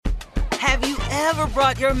Have you ever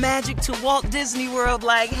brought your magic to Walt Disney World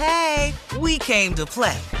like, hey, we came to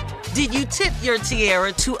play? Did you tip your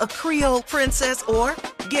tiara to a Creole princess or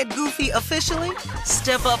get goofy officially?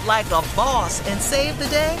 Step up like a boss and save the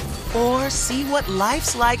day? Or see what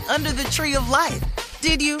life's like under the tree of life?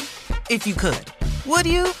 Did you? If you could. Would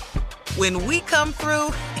you? When we come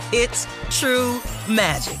through, it's true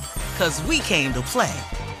magic. 'Cause we came to play.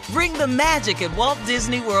 Bring the magic at Walt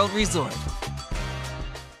Disney World Resort.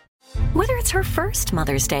 Whether it's her first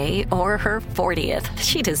Mother's Day or her 40th,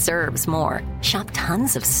 she deserves more. Shop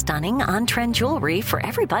tons of stunning on-trend jewelry for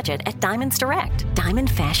every budget at Diamonds Direct. Diamond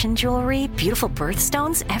fashion jewelry, beautiful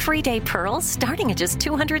birthstones, everyday pearls starting at just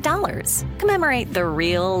 $200. Commemorate the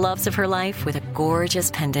real loves of her life with a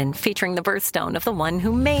gorgeous pendant featuring the birthstone of the one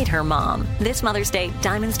who made her mom. This Mother's Day,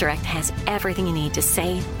 Diamonds Direct has everything you need to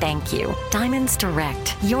say thank you. Diamonds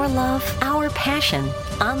Direct. Your love, our passion.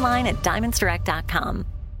 Online at diamondsdirect.com.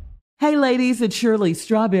 Hey ladies, it's Shirley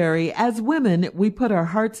Strawberry. As women, we put our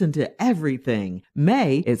hearts into everything.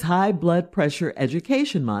 May is High Blood Pressure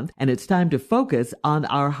Education Month, and it's time to focus on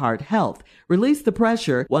our heart health. Release the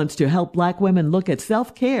Pressure wants to help Black women look at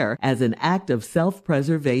self-care as an act of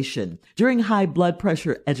self-preservation. During High Blood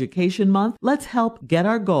Pressure Education Month, let's help get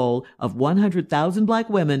our goal of 100,000 Black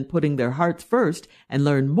women putting their hearts first and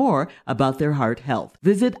learn more about their heart health.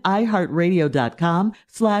 Visit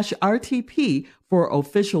iHeartRadio.com/RTP for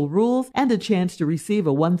official rules and a chance to receive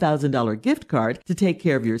a $1,000 gift card to take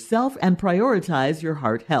care of yourself and prioritize your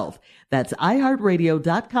heart health. That's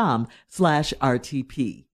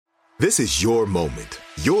iHeartRadio.com/RTP. This is your moment,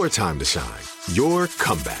 your time to shine, your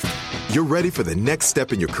comeback. You're ready for the next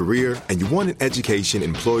step in your career, and you want an education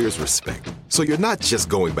employers respect. So you're not just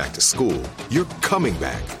going back to school, you're coming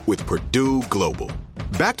back with Purdue Global.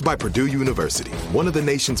 Backed by Purdue University, one of the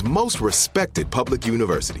nation's most respected public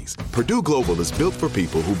universities, Purdue Global is built for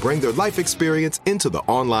people who bring their life experience into the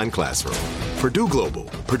online classroom. Purdue Global,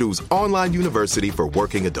 Purdue's online university for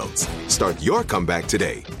working adults. Start your comeback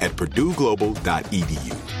today at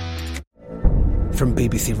purdueglobal.edu. From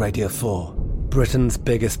BBC Radio 4, Britain's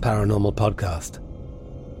biggest paranormal podcast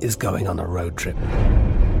is going on a road trip.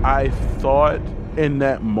 I thought in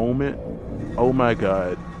that moment, oh my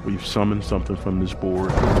God, we've summoned something from this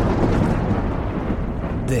board.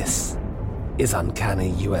 This is Uncanny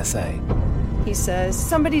USA. He says,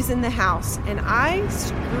 somebody's in the house, and I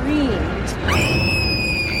screamed.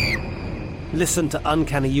 Listen to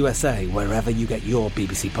Uncanny USA wherever you get your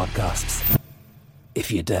BBC podcasts,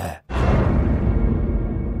 if you dare.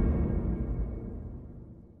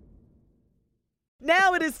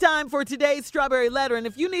 Now it is time for today's Strawberry Letter. And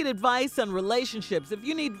if you need advice on relationships, if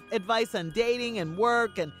you need advice on dating and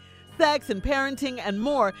work and sex and parenting and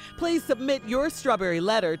more, please submit your Strawberry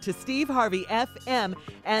Letter to Steve Harvey FM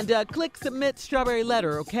and click Submit Strawberry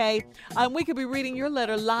Letter, okay? We could be reading your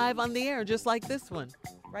letter live on the air just like this one.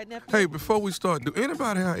 Right, nephew? Hey, before we start, do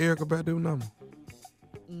anybody have Erykah Badu number?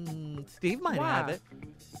 Steve might have it.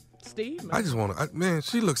 Steve? I just want to, man,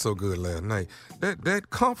 she looked so good last night. That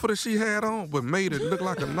comforter she had on, but made it look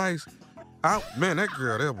like a nice, man, that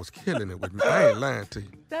girl there was killing it with me. I ain't lying to you.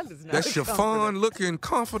 That is not that a chiffon-looking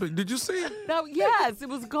comforter. Did you see it? No, yes, it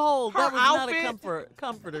was gold. That was outfit? not a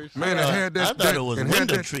comforter. Man, it had that. I thought it was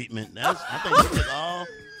window that treatment. I think it was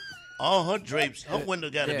all her drapes. Her window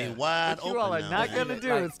got to be wide what open. You all are now, not man. going to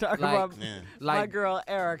do is talk about my girl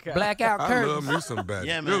Erykah. Blackout I curtains. love me some back.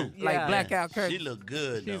 Yeah, man. Like blackout curtains. She look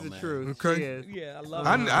good, She's though, the man. truth. Okay. She is. Yeah, I love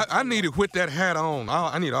her. I need it with that hat on.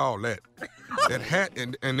 I need all that. That hat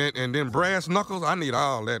and then brass knuckles. I need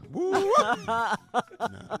all that. Woo. Buckle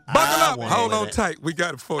up. Hold on tight. We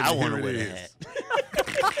got it for you. I want Here to wear it the is. hat.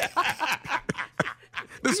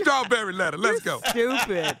 The Strawberry Letter. Let's go.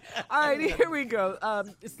 Stupid. All right, here we go.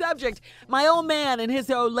 Subject, my old man and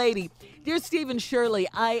his old lady. Dear Stephen Shirley,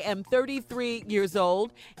 I am 33 years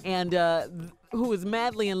old and who is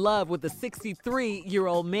madly in love with a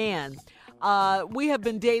 63-year-old man. We have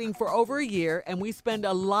been dating for over a year, and we spend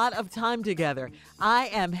a lot of time together. I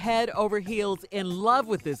am head over heels in love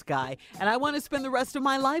with this guy, and I want to spend the rest of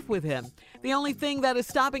my life with him. The only thing that is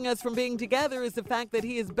stopping us from being together is the fact that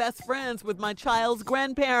he is best friends with my child's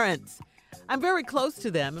grandparents. I'm very close to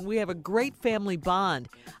them, and we have a great family bond.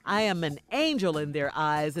 I am an angel in their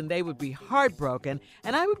eyes, and they would be heartbroken,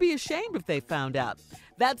 and I would be ashamed if they found out.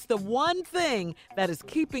 That's the one thing that is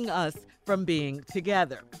keeping us from being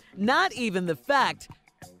together. Not even the fact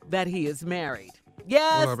that he is married.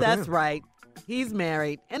 Yes, that's right. He's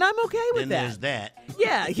married, and I'm okay with Then that. there's that.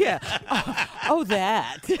 Yeah. Oh,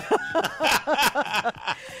 that.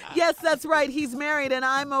 Yes, that's right. He's married, and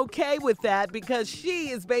I'm okay with that because she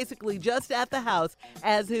is basically just at the house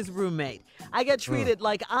as his roommate. I get treated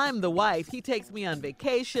like I'm the wife. He takes me on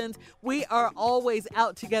vacations. We are always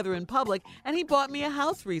out together in public, and he bought me a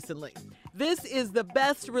house recently. This is the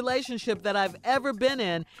best relationship that I've ever been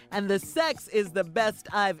in, and the sex is the best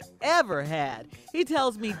I've ever had. He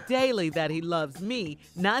tells me daily that he loves me,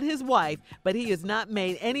 not his wife, but he has not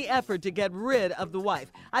made any effort to get rid of the wife.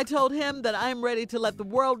 I told him that I'm ready to let the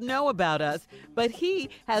world know about us, but he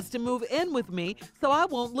has to move in with me so I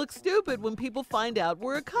won't look stupid when people find out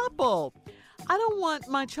we're a couple. I don't want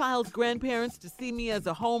my child's grandparents to see me as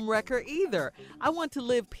a home wrecker either. I want to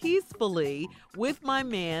live peacefully with my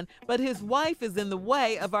man, but his wife is in the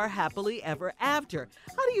way of our happily ever after.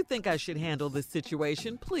 How do you think I should handle this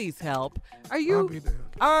situation? Please help. Are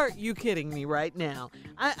you kidding me right now?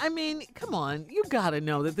 I mean, come on. You got to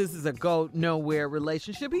know that this is a go nowhere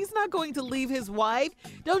relationship. He's not going to leave his wife.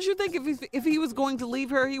 Don't you think if he was going to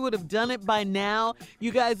leave her, he would have done it by now?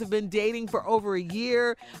 You guys have been dating for over a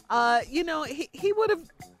year. He would have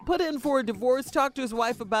put in for a divorce, talked to his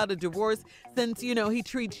wife about a divorce since, he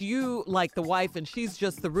treats you like the wife and she's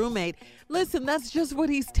just the roommate. Listen, that's just what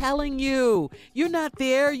he's telling you. You're not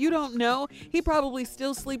there. You don't know. He probably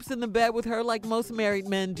still sleeps in the bed with her like most married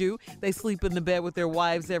men do. They sleep in the bed with their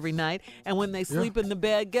wives every night. And when they sleep in the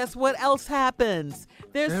bed, guess what else happens?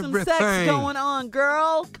 There's some sex going on,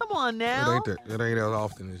 girl. Come on now. It ain't as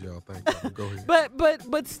often as y'all think. Go ahead.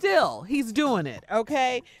 But still, he's doing it,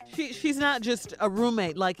 okay? She's not just a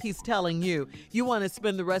roommate like he's telling you. You want to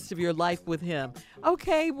spend the rest of your life with him.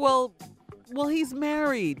 Okay, well, he's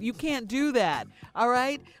married. You can't do that, all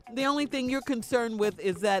right? The only thing you're concerned with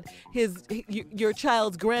is that your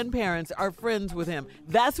child's grandparents are friends with him.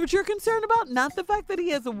 That's what you're concerned about, not the fact that he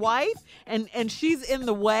has a wife and she's in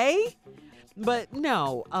the way? But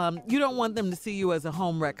no, you don't want them to see you as a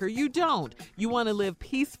home wrecker. You don't. You want to live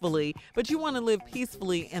peacefully, but you want to live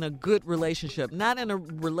peacefully in a good relationship, not in a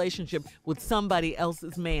relationship with somebody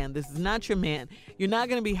else's man. This is not your man. You're not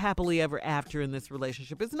going to be happily ever after in this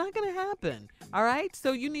relationship. It's not going to happen, all right?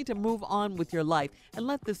 So you need to move on with your life and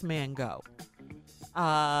let this man go.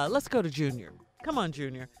 Let's go to Junior. Come on,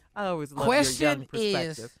 Junior. I always love your young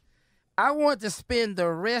perspective. I want to spend the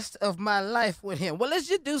rest of my life with him. Well, let's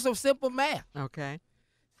just do some simple math. Okay.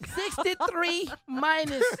 63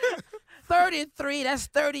 minus 33, that's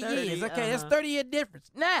 30 years. Okay, that's 30-year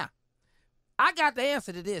difference. Now, I got the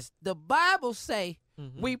answer to this. The Bible say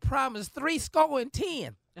we promised 70.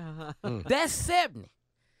 That's 70.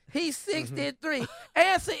 He's 63.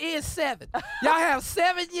 Answer is 7. Y'all have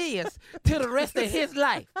 7 years to the rest of his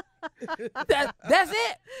life. That's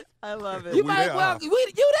it. I love it. You might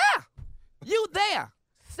you there. You there.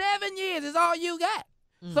 7 years is all you got.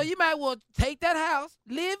 So you might well take that house,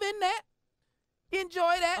 live in that,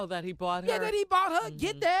 enjoy that. Oh, that he bought her? Yeah, that he bought her.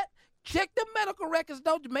 Get that. Check the medical records,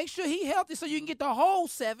 though, to make sure he's healthy so you can get the whole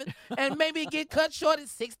 7 and maybe get cut short at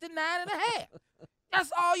 69 and a half. That's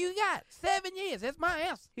all you got. 7 years. That's my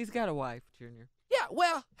answer. He's got a wife, Junior. Yeah,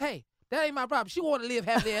 well, hey, that ain't my problem. She want to live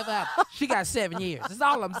happily ever after. She got 7 years. That's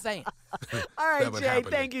all I'm saying. All right, Jay.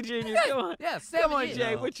 Thank you, Junior. Come on. Yeah, 7 Come on, years.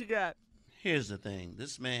 Jay. What you got? Here's the thing.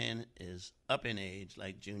 This man is up in age,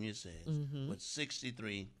 like Junior says, with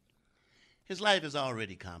 63. His life is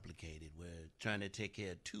already complicated. We're trying to take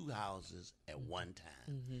care of 2 houses at one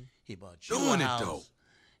time. He bought you a house. Though.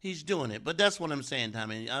 He's doing it. But that's what I'm saying,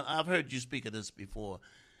 Tommy. I've heard you speak of this before.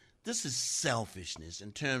 This is selfishness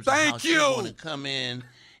in terms of how you want to come in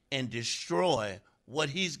and destroy what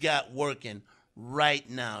he's got working right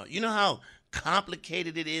now. You know how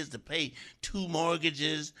complicated it is to pay 2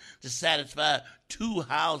 mortgages to satisfy 2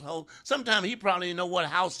 households? Sometimes he probably didn't know what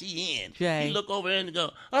house he in. Jay. He look over there and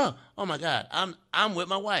go, oh my God, I'm with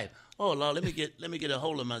my wife. Oh Lord, let me get a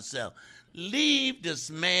hold of myself. Leave this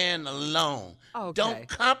man alone. Okay. Don't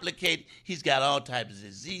complicate. He's got all types of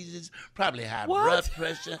diseases, probably high blood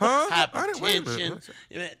pressure, hypertension.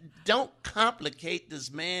 Don't complicate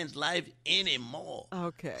this man's life anymore.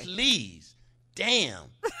 Okay. Please. Damn.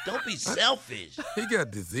 Don't be selfish. He got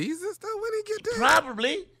diseases though when he get there?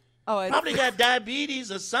 Probably. Oh, probably got diabetes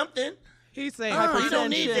or something. He's saying you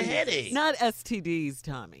don't need the headache. Not STDs,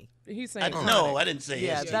 Tommy. he's saying no, I didn't say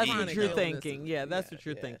Yeah, STD. that's what you're No. thinking. Yeah, that's what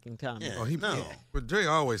you're thinking, Tommy. Yeah. Oh, No. But Jay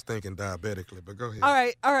always thinking diabetically, but go ahead.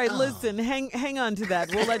 All right. Listen, hang on to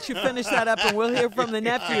that. We'll let you finish that up, and we'll hear from the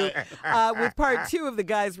nephew with part 2 of the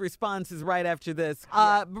guy's responses right after this.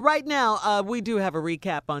 Right now, we do have a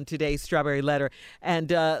recap on today's Strawberry Letter,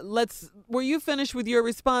 and were you finished with your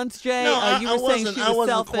response, Jay? No, you I were saying wasn't. she I was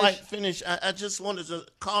wasn't selfish. quite finished. I just wanted to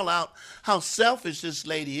call out how selfish this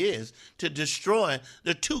lady is to destroy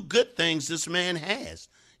the 2 good things this man has.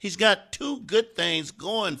 He's got 2 good things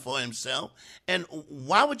going for himself, and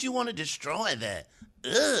why would you want to destroy that?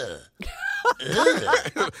 Ugh.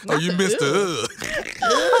 Oh, you missed the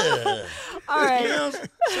Ugh. All right. You know,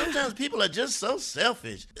 sometimes people are just so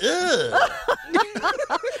selfish. Ugh.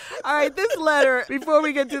 All right, this letter, before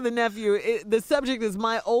we get to the nephew, the subject is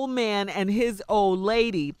my old man and his old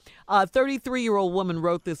lady. A 33-year-old woman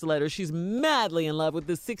wrote this letter. She's madly in love with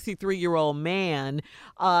this 63-year-old man.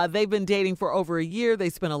 They've been dating for over a year. They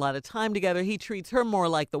spend a lot of time together. He treats her more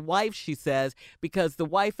like the wife, she says, because the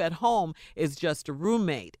wife at home is just a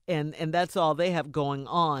roommate, and that's all they have going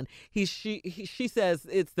on. She says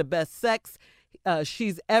it's the best sex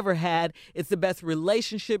she's ever had. It's the best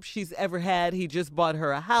relationship she's ever had. He just bought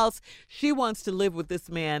her a house. She wants to live with this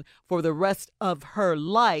man for the rest of her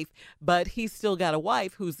life, but he's still got a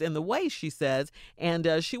wife who's in the way, she says,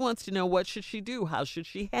 and she wants to know, what should she do? How should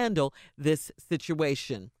she handle this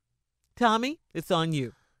situation? Tommy, it's on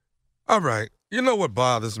you. All right. You know what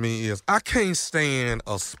bothers me is I can't stand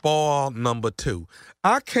a spoiled number 2.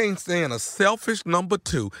 I can't stand a selfish number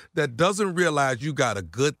 2 that doesn't realize you got a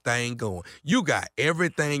good thing going. You got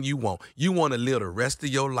everything you want. You want to live the rest of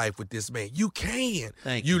your life with this man. You can.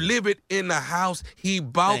 Thank you you. live it in the house he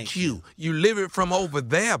bought Thank you. You live it from over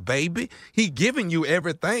there, baby. He giving you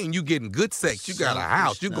everything. You getting good sex. You got a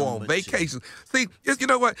house. You go on Selfish number vacations. See, you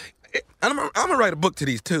know what? I'm going to write a book to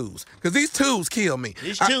these 2s because these 2s kill me.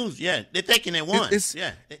 These 2s, yeah, they're thinking they won. It's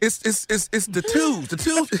the 2s. The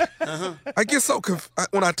 2s. I get so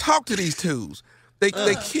when I talk to these 2s, they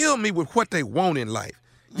kill me with what they want in life.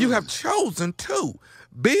 You have chosen 2.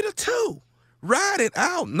 Be the 2. Ride it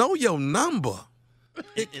out. Know your number.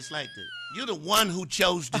 It's like you're the one who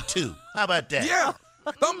chose the 2. How about that? Yeah.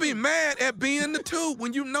 Don't be mad at being the 2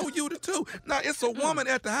 when you know you the 2. Now, it's a woman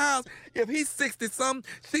at the house. If he's 60-something,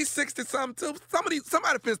 she's 60-something too. Somebody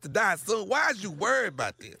finna to die soon. Why is you worried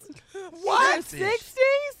about this? What? 60s?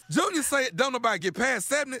 Junior say don't nobody get past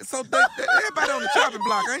 70, so everybody on the chopping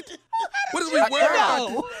block, ain't they? What is we worried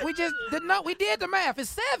about? We just did not. We did the math.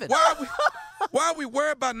 It's 7. Why are we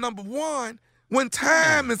worried about number 1 when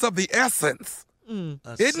time is of the essence? A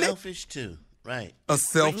Isn't selfish 2, right? A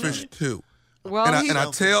selfish 2. Well, and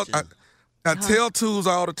I tell 2s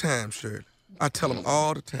all the time, Shirley. I tell them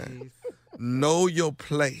all the time, know your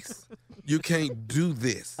place. You can't do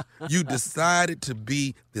this. You decided to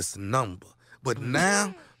be this number. But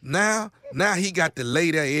now he got to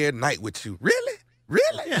lay there every night with you. Really?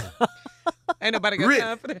 Yeah. Ain't nobody got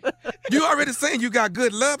time for that. You already saying you got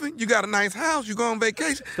good loving, you got a nice house, you go on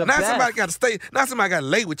vacation. The Now best. somebody got to stay. Now somebody got to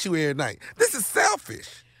lay with you every night. This is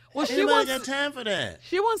selfish. Well, she Anybody wants got time for that?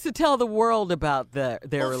 She wants to tell the world about their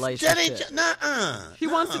relationship. She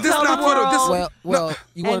wants to This tell not the for the- world. this- Well,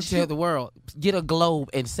 you And want to tell the world, get a globe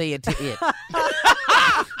and say it to it.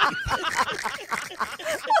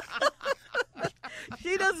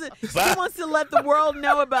 She doesn't. She wants to let the world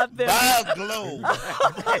know about them. Buy a globe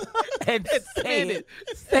and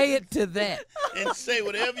say it to that. and say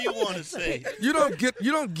whatever you want to say. You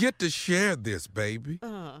don't get to share this, baby.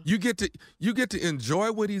 You get to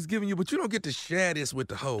enjoy what he's giving you, but you don't get to share this with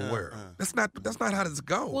the whole world. That's not how this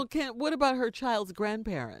goes. Well, what about her child's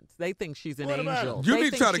grandparents? They think she's an angel. You They need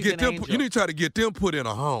to think try to she's get an them. angel. You need to try to get them put in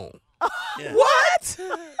a home. Yeah. What?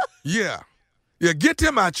 Yeah, get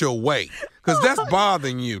them out your way, because that's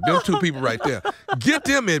bothering you. Them 2 people right there. Get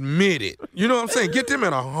them admitted. You know what I'm saying? Get them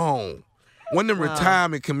in a home. One of them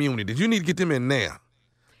retirement communities. You need to get them in there.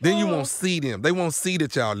 Then you won't see them. They won't see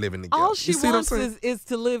that y'all living together. All she You see what I'm wants saying? is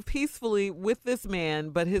to live peacefully with this man,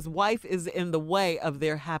 but his wife is in the way of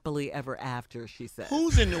their happily ever after, she said.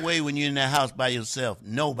 Who's in the way when you're in the house by yourself?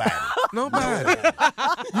 Nobody. Nobody.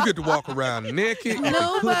 You get to walk around naked. You can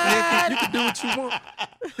cook naked. You can do what you want.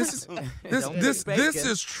 This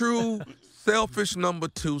is true selfish number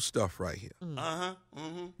 2 stuff right here.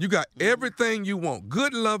 You got everything you want.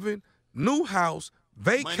 Good loving, new house,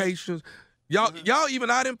 vacations. Y'all even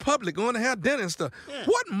out in public going to have dinner and stuff. Yeah.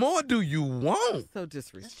 What more do you want? So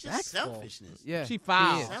disrespectful. That's just selfishness. Yeah, She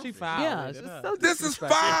foul. She foul. Yeah, with it's it, huh? so This is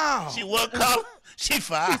disrespectful. foul. She what color? She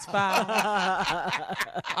foul.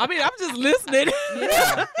 I mean, I'm just listening. And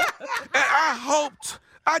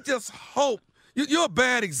I just hope You're a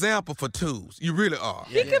bad example for twos. You really are.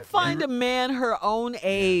 She can find a man her own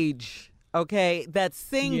age, okay, that's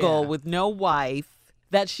single with no wife,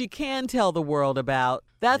 that she can tell the world about.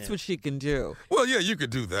 That's what she can do. Well, yeah, you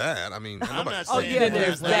could do that. I mean, I'm not saying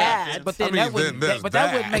there's that. But then that wouldn't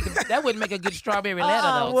make a good strawberry letter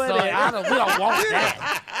though. would So it? we don't want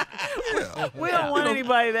that. We don't want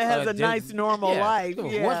anybody that has a nice, normal life.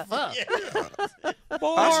 Yeah. What's up?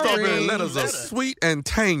 Our strawberry letters are sweet and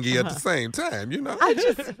tangy at the same time, you know?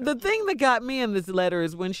 The thing that got me in this letter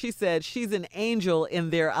is when she said she's an angel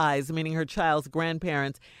in their eyes, meaning her child's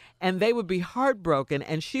grandparents, and they would be heartbroken,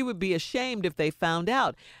 and she would be ashamed if they found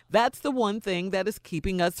out. That's the one thing that is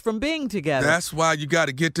keeping us from being together. That's why you got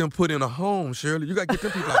to get them put in a home, Shirley. You got to get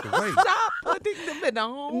them people out the way. Stop putting them in a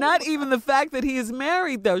home. Not even the fact that he is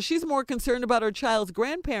married, though. She's more concerned about her child's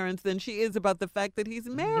grandparents than she is about the fact that he's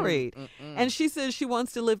married. And she says she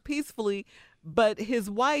wants to live peacefully, but his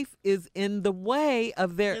wife is in the way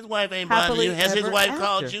of their His wife ain't bothering you. Has his wife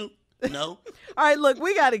called after. you? No. All right, look,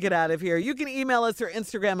 we got to get out of here. You can email us or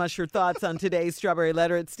Instagram us your thoughts on today's Strawberry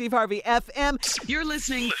Letter at Steve Harvey FM. You're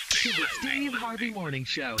listening to the Steve Harvey Morning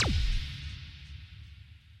Show.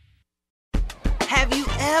 Have you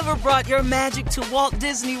ever brought your magic to Walt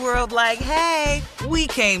Disney World like, hey, we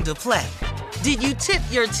came to play? Did you tip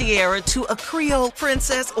your tiara to a Creole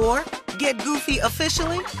princess or get goofy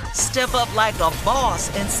officially? Step up like a boss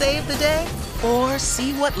and save the day? Or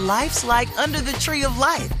see what life's like under the tree of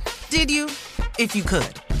life? Did you? If you could.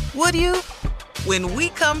 Would you? When we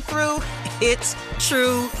come through, it's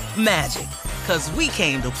true magic. 'Cause we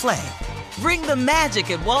came to play. Bring the magic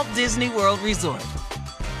at Walt Disney World Resort.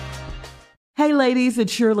 Hey ladies,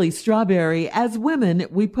 it's Shirley Strawberry. As women,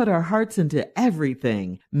 we put our hearts into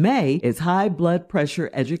everything. May is High Blood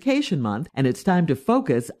Pressure Education Month, and it's time to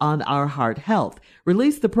focus on our heart health.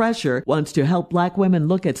 Release the Pressure wants to help Black women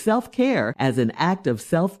look at self-care as an act of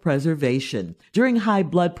self-preservation. During High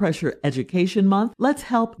Blood Pressure Education Month, let's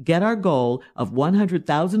help get our goal of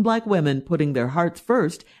 100,000 Black women putting their hearts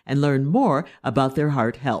first and learn more about their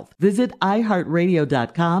heart health. Visit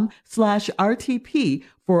iHeartRadio.com/RTP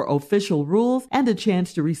for official rules and a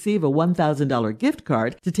chance to receive a $1,000 gift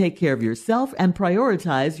card to take care of yourself and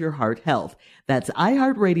prioritize your heart health. That's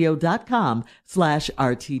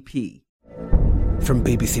iHeartRadio.com/RTP. From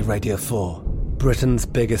BBC Radio 4, Britain's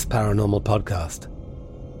biggest paranormal podcast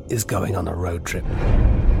is going on a road trip.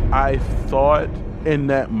 I thought in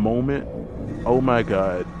that moment, oh my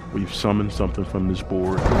God, we've summoned something from this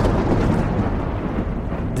board.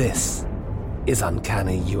 This is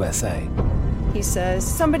Uncanny USA. He says,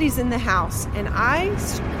 somebody's in the house, and I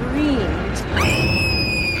screamed.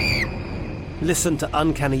 Listen to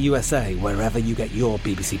Uncanny USA wherever you get your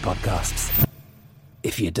BBC podcasts,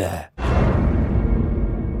 if you dare.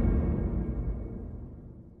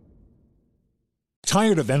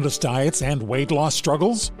 Tired of endless diets and weight loss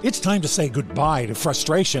struggles? It's time to say goodbye to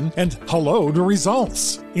frustration and hello to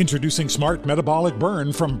results. Introducing Smart Metabolic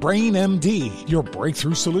Burn from Brain MD, your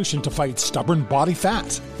breakthrough solution to fight stubborn body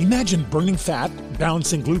fat. Imagine burning fat,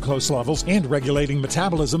 balancing glucose levels, and regulating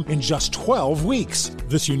metabolism in just 12 weeks.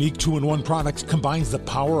 This unique 2-in-1 product combines the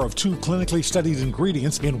power of 2 clinically studied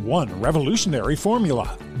ingredients in one revolutionary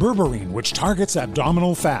formula. Berberine, which targets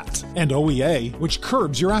abdominal fat, and OEA, which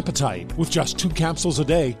curbs your appetite. With just 2 capsules a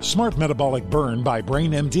day, Smart Metabolic Burn by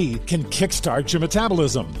Brain MD can kickstart your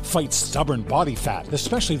metabolism, fight stubborn body fat,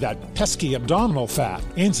 especially that pesky abdominal fat,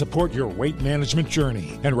 and support your weight management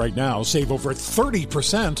journey. And right now, save over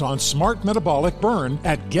 30% on Smart Metabolic Burn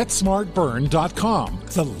at GetSmartBurn.com.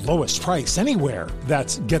 The lowest price anywhere.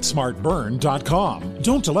 That's GetSmartBurn.com.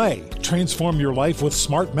 Don't delay. Transform your life with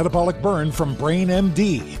Smart Metabolic Burn from Brain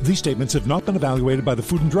MD. These statements have not been evaluated by the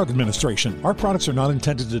Food and Drug Administration. Our products are not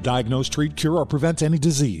intended to diagnose, treat, cure, or prevent any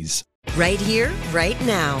disease. Right here, right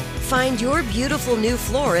now. Find your beautiful new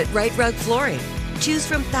floor at Right Rug Flooring. Choose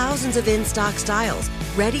from thousands of in-stock styles,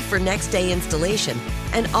 ready for next day installation,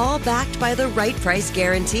 and all backed by the right price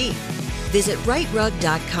guarantee. Visit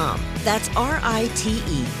rightrug.com. That's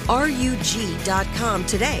RITERUG.com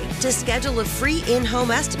today to schedule a free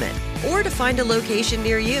in-home estimate or to find a location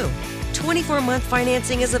near you. 24-month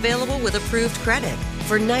financing is available with approved credit.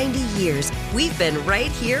 For 90 years, we've been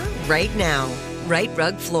right here, right now. Right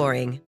Rug Flooring.